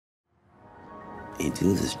You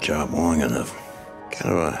do this job long enough,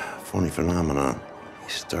 kind of a funny phenomenon. You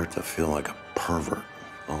start to feel like a pervert.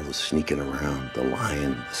 All the sneaking around, the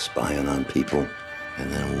lying, the spying on people.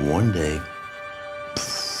 And then one day,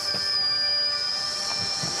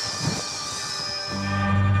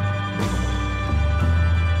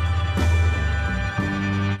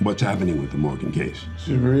 what's happening with the Morgan case? It's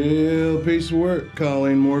a real piece of work,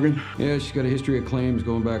 Colleen Morgan. Yeah, she's got a history of claims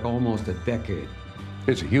going back almost a decade.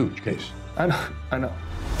 It's a huge case. I know.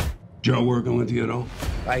 Joe working with you at all?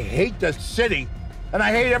 I hate the city, and I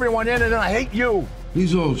hate everyone in it, and I hate you.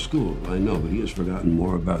 He's old school, I know, but he has forgotten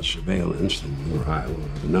more about surveillance than you or I will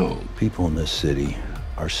ever know. people in this city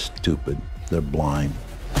are stupid. They're blind.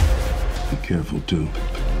 Be careful, too.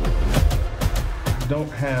 Don't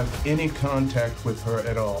have any contact with her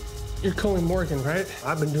at all. You're Colleen Morgan, right?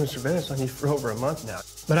 I've been doing surveillance on you for over a month now,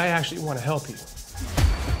 but I actually want to help you.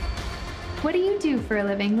 What do you do for a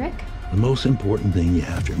living, Rick? The most important thing you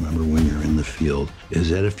have to remember when you're in the field is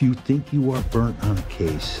that if you think you are burnt on a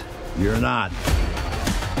case, you're not.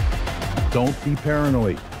 Don't be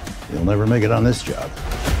paranoid. You'll never make it on this job.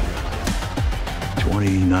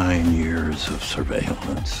 29 years of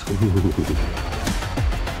surveillance.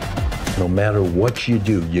 No matter what you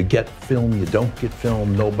do, you get film, you don't get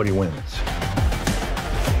film, nobody wins.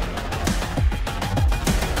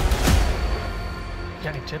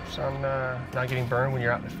 Got any tips on not getting burned when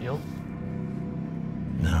you're out in the field?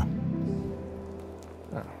 No.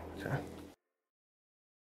 Oh, okay.